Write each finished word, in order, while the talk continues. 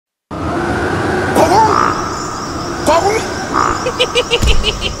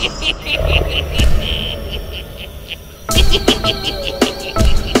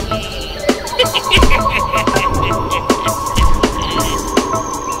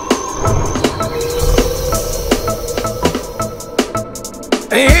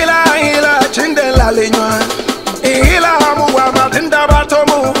Chindela lenywa ila muwa matinda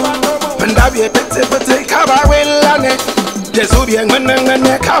batomu ndabiye tete kaba welane Jesu bien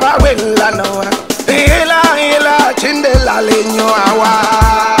ngene kaba welano ila chindela lenywa wa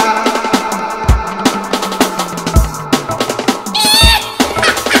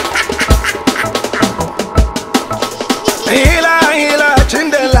ila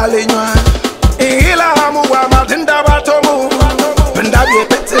chindela lenywa ila muwa matinda batomu ndabiye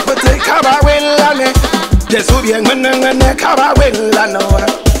tete kaba welane Jesu bien ngene kaba welano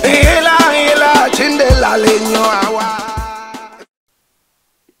ila chindela lenywa wa.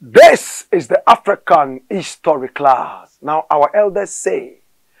 This is the African history class. Now our elders say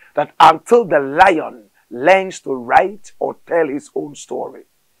that until the lion learns to write or tell his own story,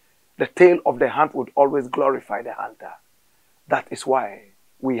 the tale of the hunt would always glorify the hunter. That is why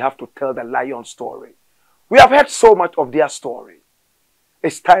we have to tell the lion story. We have heard so much of their story.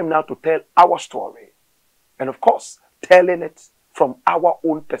 It's time now to tell our story. And of course, telling it from our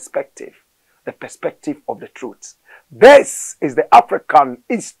own perspective, the perspective of the truth. This is the African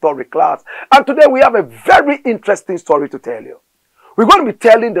history class. And today we have a very interesting story to tell you. We're going to be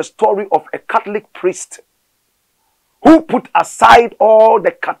telling the story of a Catholic priest who put aside all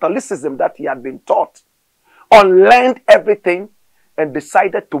the Catholicism that he had been taught, unlearned everything, and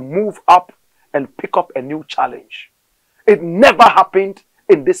decided to move up and pick up a new challenge. It never happened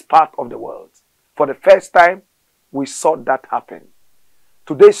in this part of the world. For the first time, we saw that happen.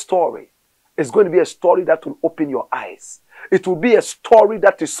 Today's story is going to be a story that will open your eyes. It will be a story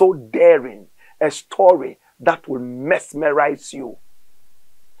that is so daring, a story that will mesmerize you.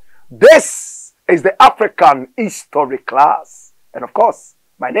 This is the African history class. And of course,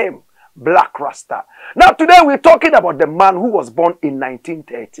 my name, Black Rasta. Now today we're talking about the man who was born in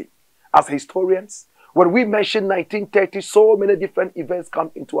 1930. As historians, when we mention 1930, so many different events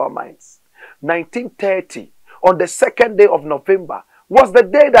come into our minds. 1930, on the 2nd day of November, was the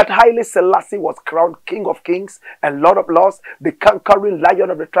day that Haile Selassie was crowned King of Kings and Lord of Lords, the conquering lion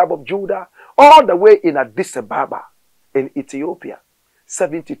of the tribe of Judah, all the way in Addis Ababa in Ethiopia.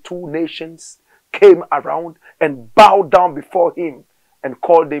 72 nations came around and bowed down before him and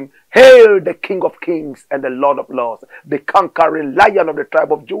called him, "Hail the King of Kings and the Lord of Lords, the conquering lion of the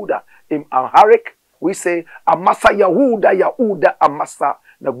tribe of Judah." In Amharic, we say, "Amasa Yahuda Yahuda Amasa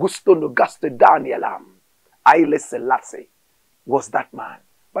Nagusto Nugaste Danielam." Haile Selassie was that man.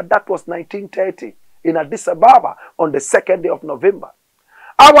 But that was 1930 in Addis Ababa on the 2nd day of November.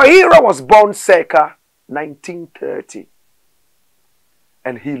 Our hero was born circa 1930.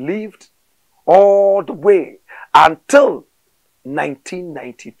 And he lived all the way until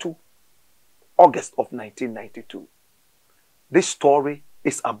 1992. August of 1992. This story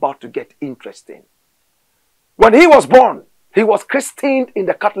is about to get interesting. When he was born, he was christened in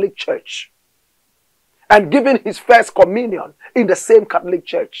the Catholic Church and given his first communion in the same Catholic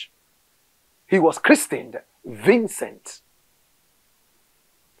Church. He was christened Vincent.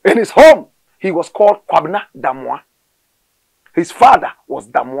 In his home, he was called Kwabena Damuah. His father was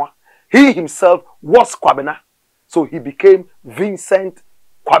Damuah. He himself was Kwabena. So he became Vincent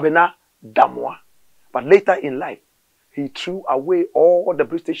Kwabena Damuah. But later in life, he threw away all the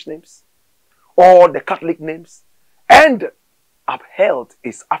British names, all the Catholic names, and upheld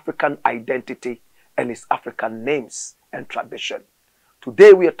his African identity and his African names and tradition.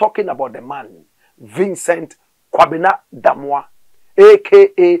 Today we are talking about the man, Vincent Kwabena Damuah,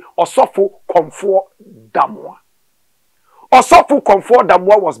 aka Osofo Okɔmfo Damuah. Osofo Okɔmfo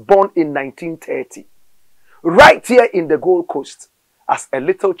Damuah was born in 1930, right here in the Gold Coast. As a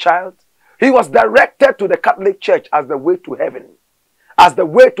little child, he was directed to the Catholic Church as the way to heaven, as the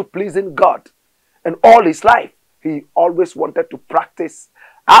way to pleasing God. And all his life, he always wanted to practice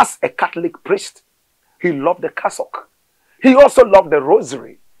as a Catholic priest. He loved the cassock. He also loved the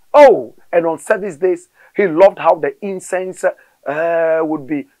rosary. Oh, and on service days, he loved how the incense would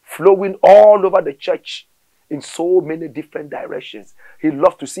be flowing all over the church in so many different directions. He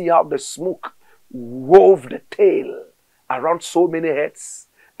loved to see how the smoke wove the tail around so many heads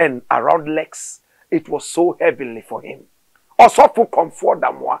and around legs. It was so heavenly for him. Osofo Okɔmfo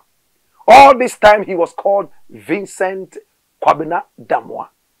Damuah. All this time he was called Vincent Kwabena Damuah.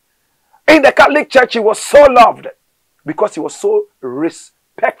 In the Catholic Church, he was so loved because he was so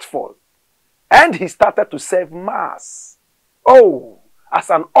respectful. And he started to serve Mass. Oh, as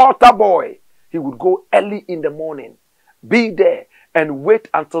an altar boy, he would go early in the morning, be there, and wait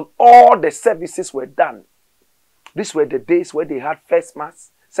until all the services were done. These were the days where they had first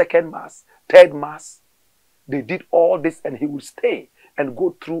mass, second mass, third mass. They did all this and he would stay and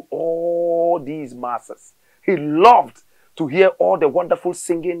go through all these masses. He loved to hear all the wonderful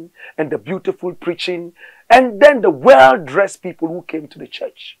singing and the beautiful preaching and then the well-dressed people who came to the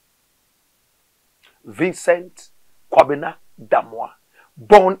church. Vincent Kwabena Damuah,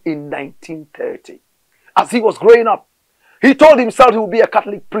 born in 1930. As he was growing up, he told himself he would be a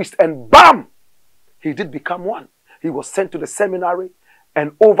Catholic priest, and bam! He did become one. He was sent to the seminary,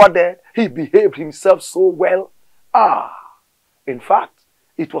 and over there, he behaved himself so well. In fact,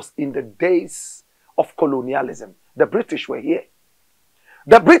 it was in the days of colonialism. The British were here.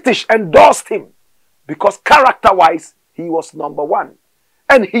 The British endorsed him because character-wise, he was number one.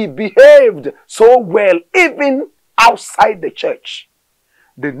 And he behaved so well, even outside the church.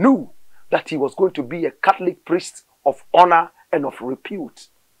 They knew that he was going to be a Catholic priest of honor and of repute.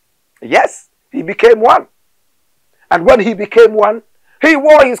 Yes, he became one. And when he became one, he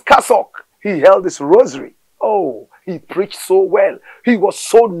wore his cassock. He held his rosary. Oh, he preached so well. He was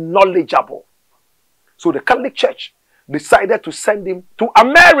so knowledgeable. So the Catholic Church decided to send him to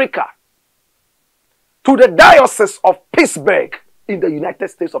America, to the Diocese of Pittsburgh in the United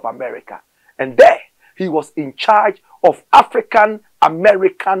States of America. And there, he was in charge of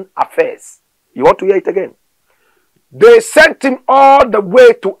African-American affairs. You want to hear it again? They sent him all the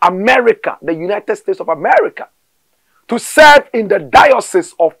way to America, the United States of America, to serve in the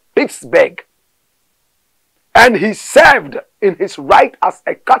Diocese of Pittsburgh. And he served in his right as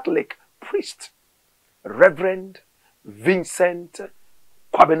a Catholic priest. Reverend Vincent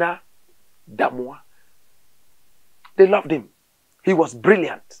Kwabena Damuah. They loved him. He was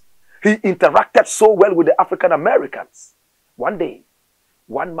brilliant. He interacted so well with the African Americans. One day,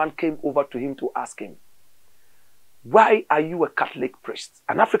 one man came over to him to ask him, "Why are you a Catholic priest,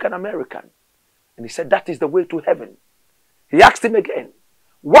 an African American?" And he said, "That is the way to heaven." He asked him again,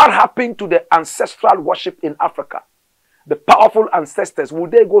 "What happened to the ancestral worship in Africa? The powerful ancestors, will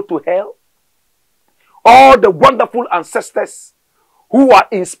they go to hell? All the wonderful ancestors who are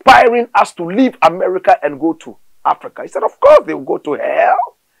inspiring us to leave America and go to Africa." He said, "Of course they will go to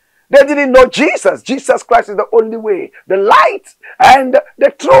hell. They didn't know Jesus. Jesus Christ is the only way, the light, and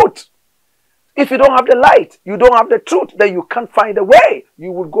the truth. If you don't have the light, you don't have the truth, then you can't find a way.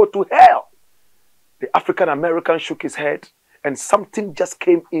 You will go to hell." The African American shook his head, and something just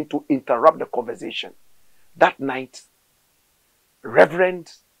came in to interrupt the conversation. That night,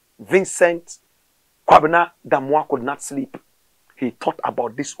 Reverend Vincent Kwabena Damuah could not sleep. He thought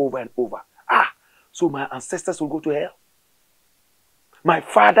about this over and over. So my ancestors will go to hell? My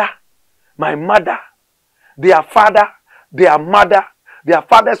father, my mother, their father, their mother, their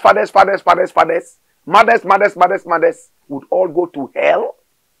fathers, mothers would all go to hell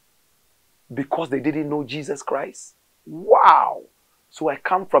because they didn't know Jesus Christ? Wow! So I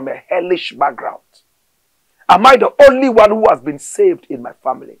come from a hellish background. Am I the only one who has been saved in my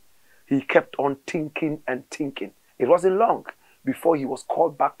family? He kept on thinking and thinking. It wasn't long before he was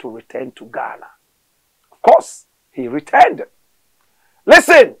called back to return to Ghana. Of course, he returned.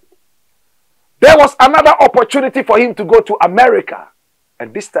 Listen, there was another opportunity for him to go to America.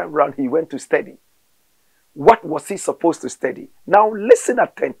 And this time around, he went to study. What was he supposed to study? Now listen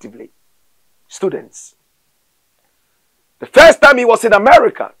attentively, students. The first time he was in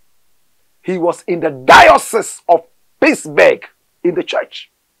America, he was in the Diocese of Pittsburgh in the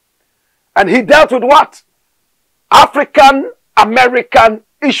church. And he dealt with what? African-American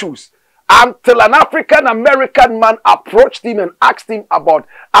issues. Until an African-American man approached him and asked him about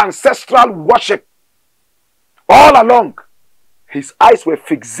ancestral worship. All along, his eyes were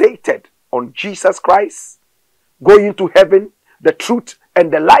fixated on Jesus Christ, going to heaven, the truth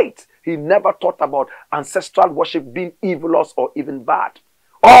and the light. He never thought about ancestral worship being evilous or even bad.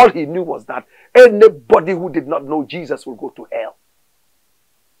 All he knew was that anybody who did not know Jesus will go to hell.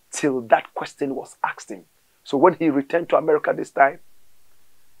 Till that question was asked him. So when he returned to America this time,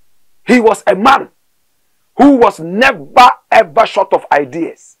 he was a man who was never ever short of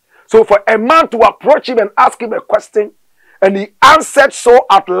ideas. So for a man to approach him and ask him a question, and he answered so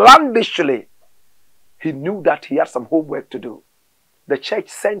outlandishly, he knew that he had some homework to do. The church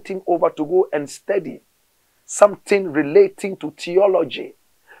sent him over to go and study something relating to theology,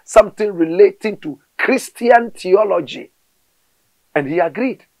 something relating to Christian theology. And he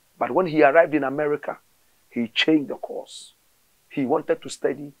agreed. But when he arrived in America, he changed the course. He wanted to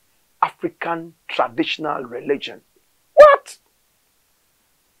study African traditional religion. What?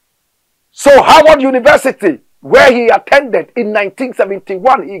 So Howard University, where he attended in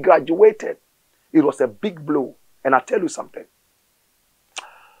 1971, he graduated. It was a big blow. And I'll tell you something.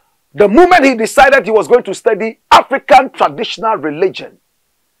 The moment he decided he was going to study African traditional religion,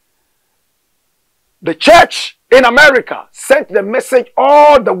 the church in America sent the message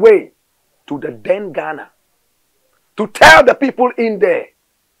all the way to the then Ghana to tell the people in there,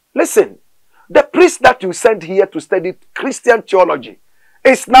 listen, the priest that you sent here to study Christian theology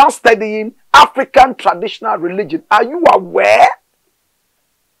is now studying African traditional religion. Are you aware?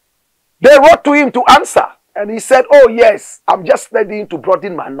 They wrote to him to answer. And he said, oh yes, I'm just studying to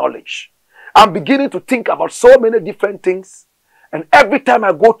broaden my knowledge. I'm beginning to think about so many different things. And every time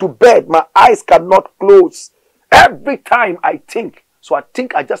I go to bed, my eyes cannot close. Every time I think. So I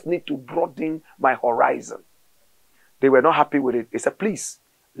think I just need to broaden my horizon. They were not happy with it. They said, please,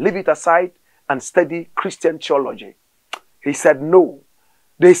 leave it aside and study Christian theology. He said, no.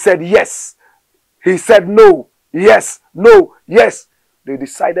 They said, yes. He said, no, yes, no, yes. They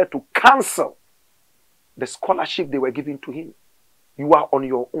decided to cancel the scholarship they were giving to him. You are on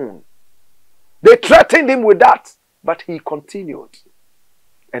your own. They threatened him with that, but he continued.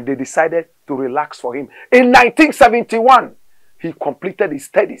 And they decided to relax for him. In 1971, he completed his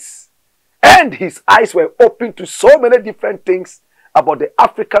studies. And his eyes were open to so many different things about the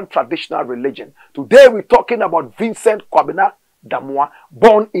African traditional religion. Today we're talking about Vincent Kwabena Damuah,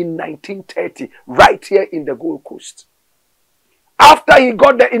 born in 1930, right here in the Gold Coast. After he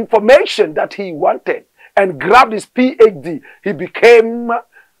got the information that he wanted and grabbed his PhD, he became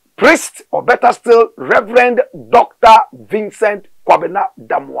priest, or better still, Reverend Dr. Vincent Kwabena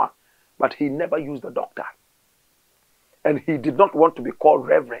Damuah. But he never used the doctor. And he did not want to be called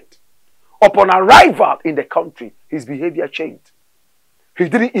Reverend. Upon arrival in the country, his behavior changed. He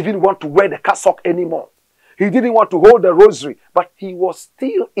didn't even want to wear the cassock anymore. He didn't want to hold the rosary, but he was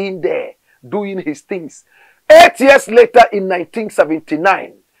still in there doing his things. 8 years later, in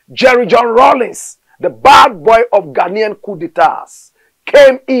 1979, Jerry John Rawlings, the bad boy of Ghanaian coup d'etats,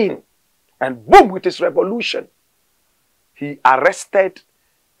 came in and boom, with his revolution, he arrested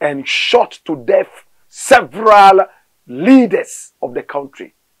and shot to death several leaders of the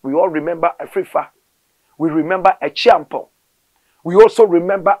country. We all remember Afreekan. We remember Echiampo. We also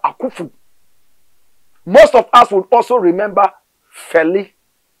remember Akufu. Most of us would also remember Feli.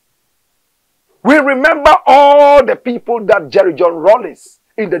 We remember all the people that Jerry John Rawlings,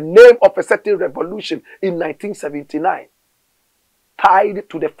 in the name of a certain revolution in 1979, tied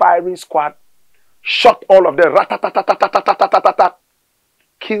to the firing squad, shot all of them,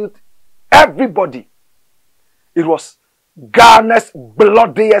 killed everybody. It was Ghana's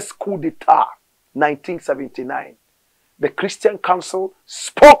bloodiest coup d'etat, 1979. The Christian Council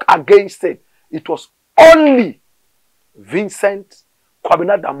spoke against it. It was only Vincent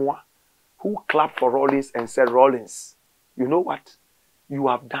Kwabena Damuah who clapped for Rawlings and said, Rawlings, you know what? You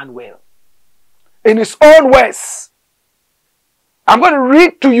have done well. In his own words, I'm going to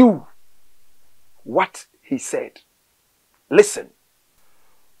read to you what he said. Listen.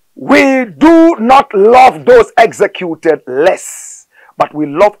 We do not love those executed less, but we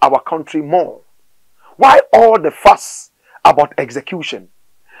love our country more. Why all the fuss about execution?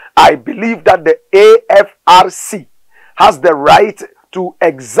 I believe that the AFRC has the right to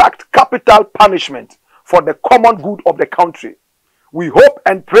exact capital punishment for the common good of the country. We hope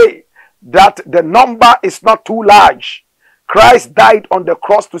and pray that the number is not too large. Christ died on the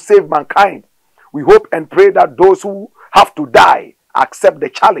cross to save mankind. We hope and pray that those who have to die accept the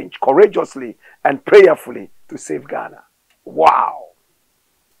challenge courageously and prayerfully to save Ghana. Wow.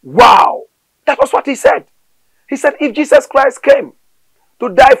 Wow. That was what he said. He said, if Jesus Christ came to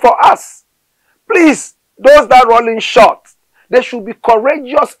die for us, please, those that Rawlings shot, they should be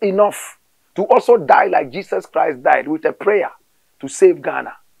courageous enough to also die like Jesus Christ died, with a prayer to save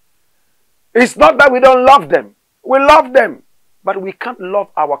Ghana. It's not that we don't love them. We love them. But we can't love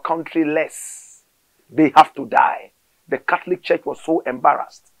our country less. They have to die. The Catholic Church was so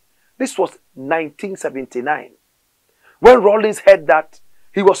embarrassed. This was 1979. When Rawlings heard that,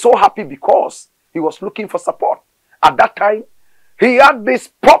 he was so happy because he was looking for support. At that time, he had this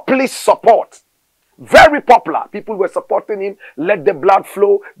populist support. Very popular. People were supporting him. Let the blood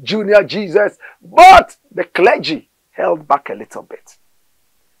flow. Junior Jesus. But the clergy held back a little bit.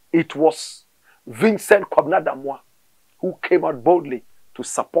 It was Vincent Kwabena Damuah who came out boldly to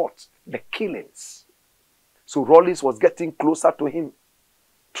support the killings. So Rawlings was getting closer to him,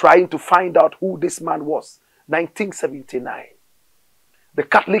 trying to find out who this man was. 1979. The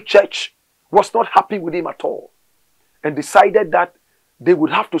Catholic Church was not happy with him at all and decided that they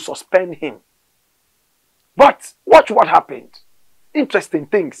would have to suspend him. But watch what happened. Interesting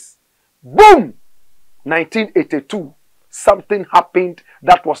things. Boom! 1982. Something happened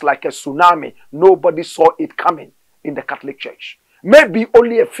that was like a tsunami. Nobody saw it coming in the Catholic Church. Maybe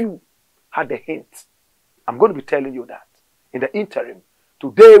only a few had a hint. I'm going to be telling you that. In the interim,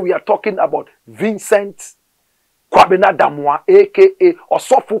 today we are talking about Vincent Kwabena Damuah, aka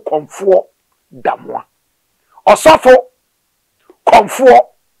Osofo Okɔmfo Damuah. Osofo Komfo,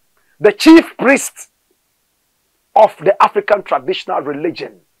 the chief priest of the African traditional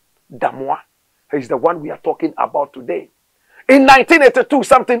religion, Damuah, is the one we are talking about today. In 1982,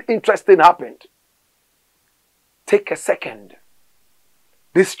 something interesting happened. Take a second.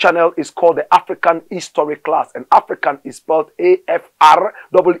 This channel is called the African History Class, and African is spelled A-F-R-E-E-K-A-N.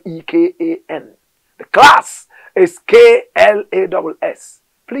 The class is K-L-A-S-S.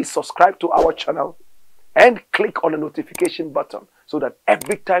 Please subscribe to our channel and click on the notification button so that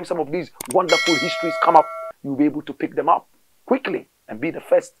every time some of these wonderful histories come up, you'll be able to pick them up quickly and be the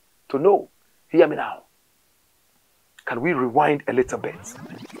first to know. Hear me now. Can we rewind a little bit?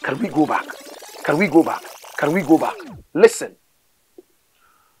 Can we go back? Can we go back? Can we go back? Listen.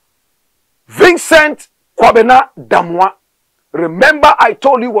 Vincent Kwabena Damuah, remember I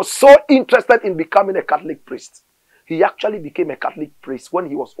told you, was so interested in becoming a Catholic priest. He actually became a Catholic priest when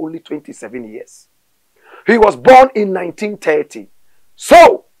he was only 27 years. He was born in 1930.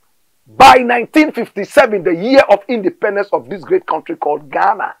 So, by 1957, the year of independence of this great country called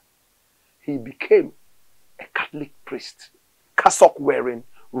Ghana, he became a Catholic priest. Cassock wearing,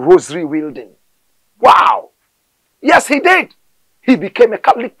 rosary wielding. Wow! Yes, he did. He became a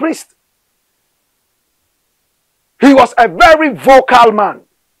Catholic priest. He was a very vocal man.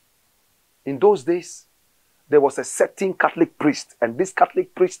 In those days, there was a certain Catholic priest, and this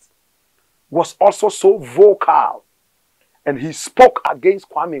Catholic priest was also so vocal, and he spoke against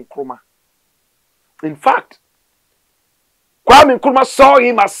Nkrumah. In fact, Nkrumah saw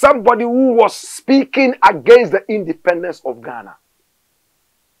him as somebody who was speaking against the independence of Ghana.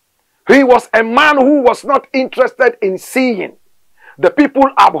 He was a man who was not interested in seeing the people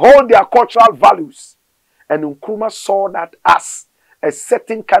uphold their cultural values. And Nkrumah saw that as a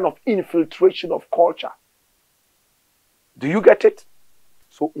certain kind of infiltration of culture. Do you get it?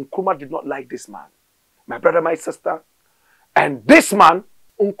 So Nkrumah did not like this man. My brother, my sister. And this man,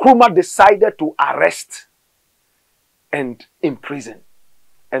 Nkrumah decided to arrest and imprison.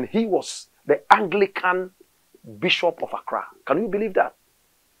 And he was the Anglican Bishop of Accra. Can you believe that?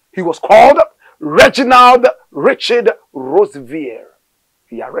 He was called Reginald Richard Rosevier.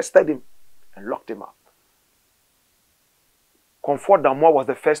 He arrested him and locked him up. Komfo Damuah was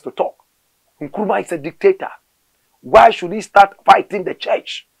the first to talk. Nkrumah is a dictator. Why should he start fighting the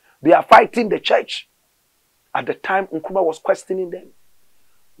church? They are fighting the church. At the time, Nkrumah was questioning them.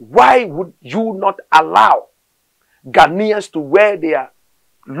 Why would you not allow Ghanaians to wear their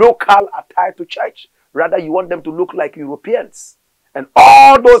local attire to church? Rather, you want them to look like Europeans. And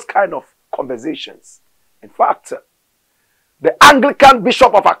all those kind of conversations. In fact, the Anglican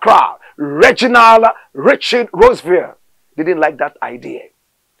Bishop of Accra, Reginald Richard Rosevier, didn't like that idea.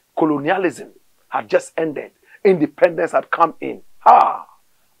 Colonialism had just ended. Independence had come in.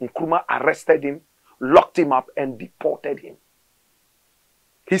 Nkrumah arrested him, locked him up, and deported him.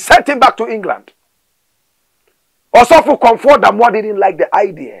 He sent him back to England. Osofo Okɔmfo Damuah didn't like the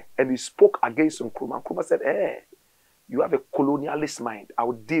idea, and he spoke against Nkrumah. Nkrumah said, you have a colonialist mind. I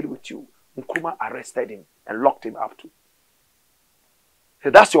will deal with you. Nkrumah arrested him and locked him up too. He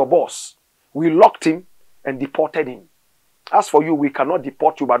said, that's your boss. We locked him and deported him. As for you, we cannot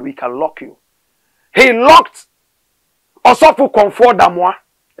deport you, but we can lock you. He locked Osofo Okɔmfo Damuah,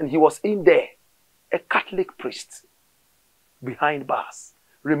 and he was in there, a Catholic priest, behind bars.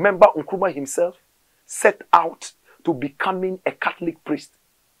 Remember, Nkrumah himself set out to becoming a Catholic priest.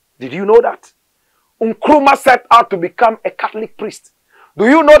 Did you know that? Nkrumah set out to become a Catholic priest. Do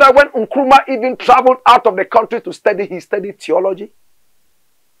you know that when Nkrumah even traveled out of the country to study, he studied theology?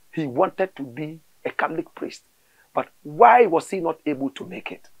 He wanted to be a Catholic priest. But why was he not able to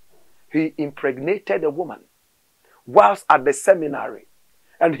make it? He impregnated a woman whilst at the seminary.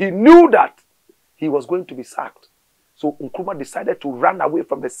 And he knew that he was going to be sacked. So Nkrumah decided to run away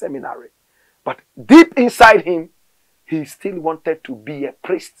from the seminary. But deep inside him, he still wanted to be a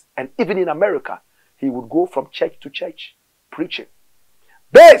priest. And even in America, he would go from church to church preaching.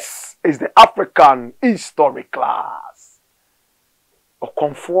 This is the African History Class.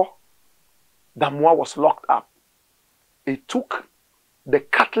 Komfo Damuah was locked up. It took the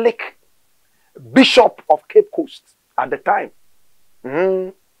Catholic Bishop of Cape Coast at the time,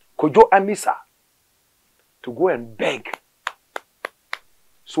 Kojo Amisa, to go and beg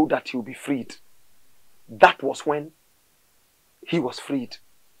so that he will be freed. That was when he was freed.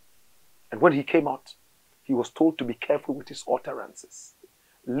 And when he came out, he was told to be careful with his utterances.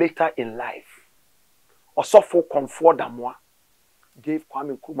 Later in life, Osofo Okɔmfo Damuah gave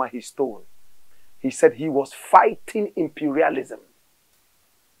Kwame Nkrumah his stone, he said he was fighting imperialism.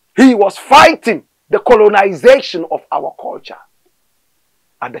 He was fighting the colonization of our culture.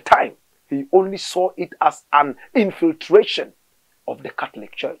 At the time, he only saw it as an infiltration of the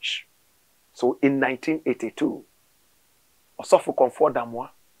Catholic Church. So in 1982, Osofo Okɔmfo Damuah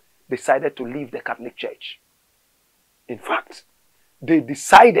decided to leave the Catholic Church. In fact, they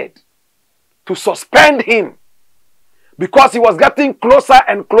decided to suspend him because he was getting closer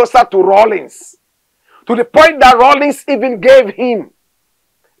and closer to Rawlings, to the point that Rawlings even gave him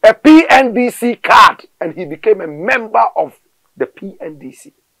a PNDC card, and he became a member of the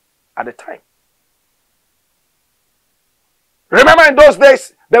PNDC at the time. Remember, in those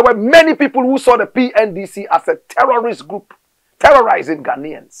days, there were many people who saw the PNDC as a terrorist group, terrorizing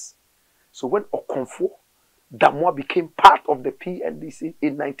Ghanaians. So when Okɔmfo Damuah became part of the PNDC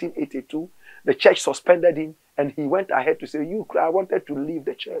in 1982, the church suspended him, and he went ahead to say, I wanted to leave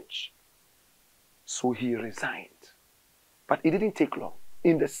the church. So he resigned. But it didn't take long.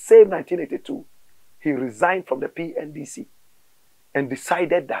 In the same 1982, he resigned from the PNDC and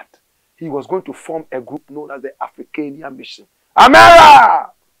decided that he was going to form a group known as the Afrikania Mission. Amera!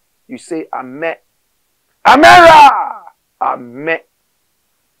 You say Ame. Amera! Ame.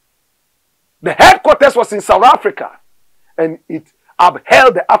 The headquarters was in South Africa, and it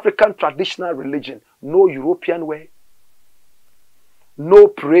upheld the African traditional religion. No European way. No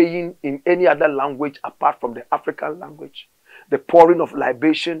praying in any other language apart from the African language. The pouring of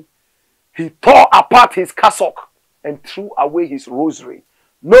libation. He tore apart his cassock and threw away his rosary.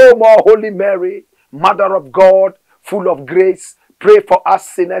 No more Holy Mary, Mother of God, full of grace, pray for us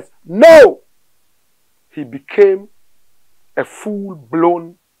sinners. No! He became a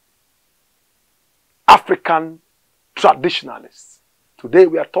full-blown African traditionalist. Today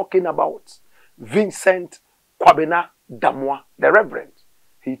we are talking about Vincent Kwabena Damuah, the Reverend.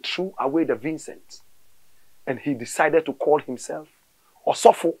 He threw away the Vincent and he decided to call himself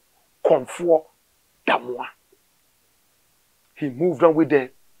Osofo Okɔmfo Damuah. He moved on with the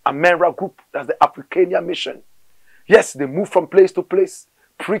Amera group, that's the Afrikania Mission. Yes, they moved from place to place,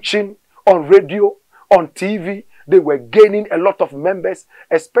 preaching on radio, on TV. They were gaining a lot of members,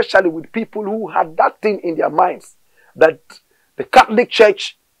 especially with people who had that thing in their minds, that the Catholic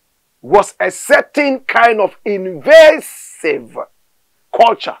Church was a certain kind of invasive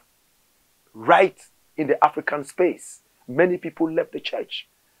culture right in the African space. Many people left the church.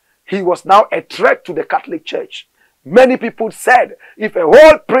 He was now a threat to the Catholic Church. Many people said, if a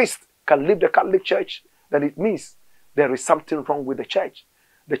whole priest can leave the Catholic Church, then it means there is something wrong with the church.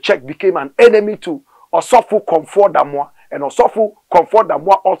 The church became an enemy to Osofo Okɔmfo Damuah, and Osofo Okɔmfo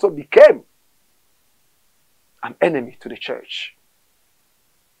Damuah also became an enemy to the church.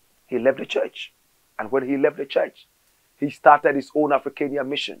 He left the church, and when he left the church, he started his own Afrikania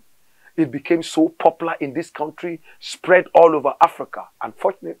Mission. It became so popular in this country, spread all over Africa.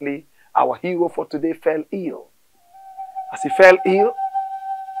 Unfortunately, our hero for today fell ill. As he fell ill,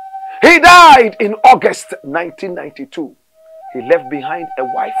 he died in August 1992. He left behind a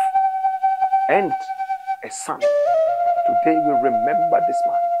wife and a son. Today we remember this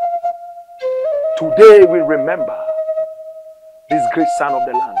man. Today we remember this great son of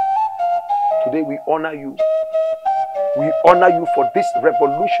the land. Today we honor you. We honor you for this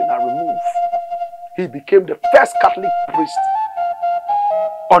revolutionary move. He became the first Catholic priest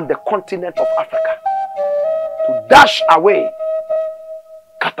on the continent of Africa to dash away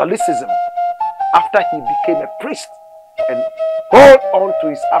Catholicism after he became a priest and hold on to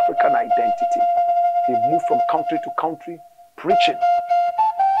his African identity. He moved from country to country preaching.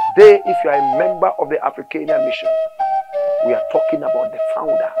 Today, if you are a member of the Afrikania Mission, we are talking about the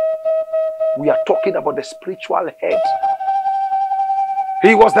founder. We are talking about the spiritual head.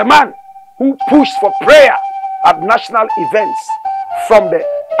 He was the man who pushed for prayer at national events from the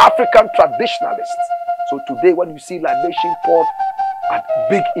African traditionalists. So today when you see libation poured at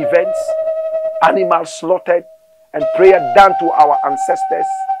big events, animals slaughtered, and prayer done to our ancestors,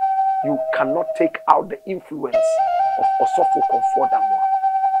 you cannot take out the influence of Osofo Okɔmfo Damuah.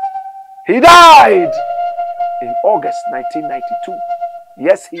 He died in August 1992.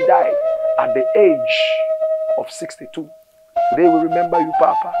 Yes, he died at the age of 62. Today we remember you,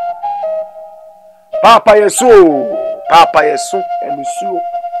 Papa. Papa Yesu. Papa Yesu. Elusu.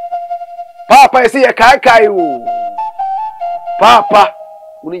 Papa Yesu Yekaikai. Papa.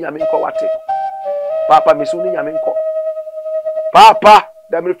 Uni nyaminko wate. Papa Misu uni nyaminko. Papa.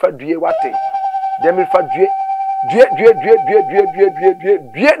 Demrifa duye wate. Demrifa duye.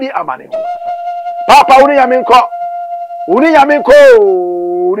 Duye ni amane. Papa uni nyaminko. Uni nyaminko.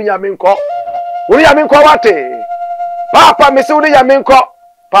 Uni nyaminko. Uni nyaminko wate. Papa me se wo ya menko.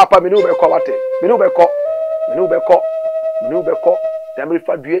 Papa me no be ko wate. Me no be ko. Dem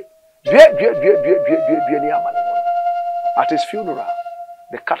refa due ni amane. At his funeral,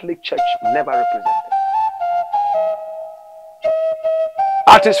 the Catholic Church never represented.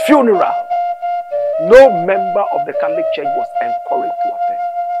 At his funeral, no member of the Catholic Church was encouraged to attend.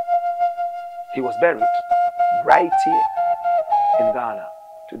 He was buried right here in Ghana.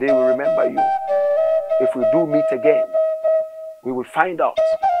 Today we remember you. If we do meet again, we will find out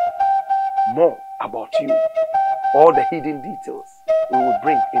more about you. All the hidden details we will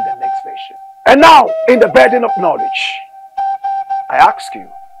bring in the next version. And now, in the burden of knowledge, I ask you,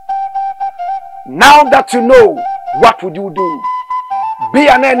 now that you know, what would you do? Be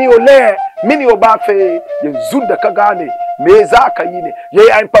an any ole, mini obafe, yezunda kagane, meza kayine, ye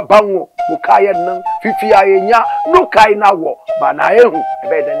impa bango, mukaya nang, fifi ayenya, no kai na wo, banaehu,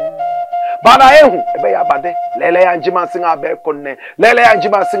 ebeden. Banaehu, ebe ya bade, lele anjima singa be konne, lele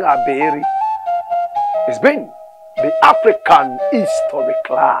anjima singa beeri. It's been the African history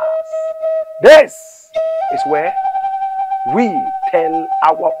class. This is where we tell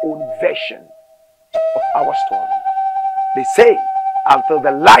our own version of our story. They say, until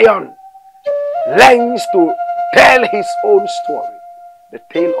the lion learns to tell his own story, the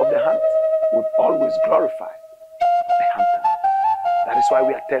tail of the hunt would always glorify the hunter. That is why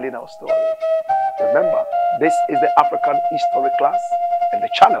we are telling our story. Remember, this is the African history class, and the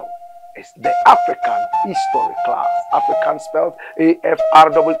channel is the African history class. African spelled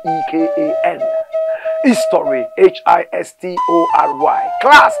A-F-R-E-E-K-A-N. History, H-I-S-T-O-R-Y.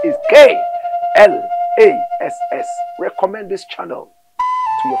 Class is K-L-A-S-S. Recommend this channel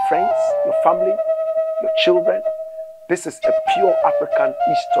to your friends, your family, your children. This is a pure African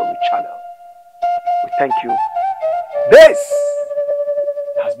history channel. We thank you. This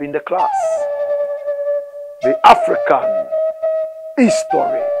has been the class. The African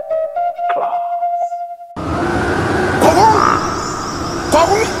history class.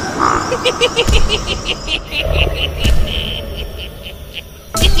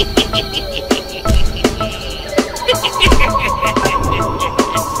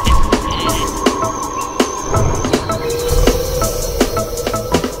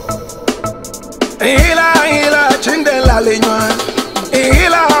 Ila chindela lenywa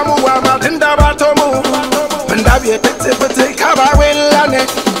ila muwa matinda batomu ndabiye tete kaba welane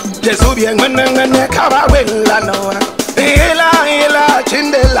Jesu bien ngene kaba welano ila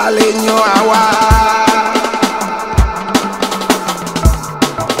chindela lenywa wa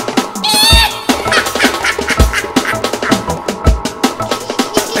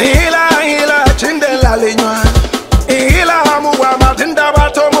ila chindela lenywa ila muwa matinda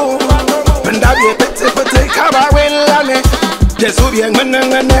batomu ndabiye tete kaba welane Jesu bien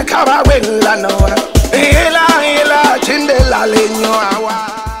ngene kaba welano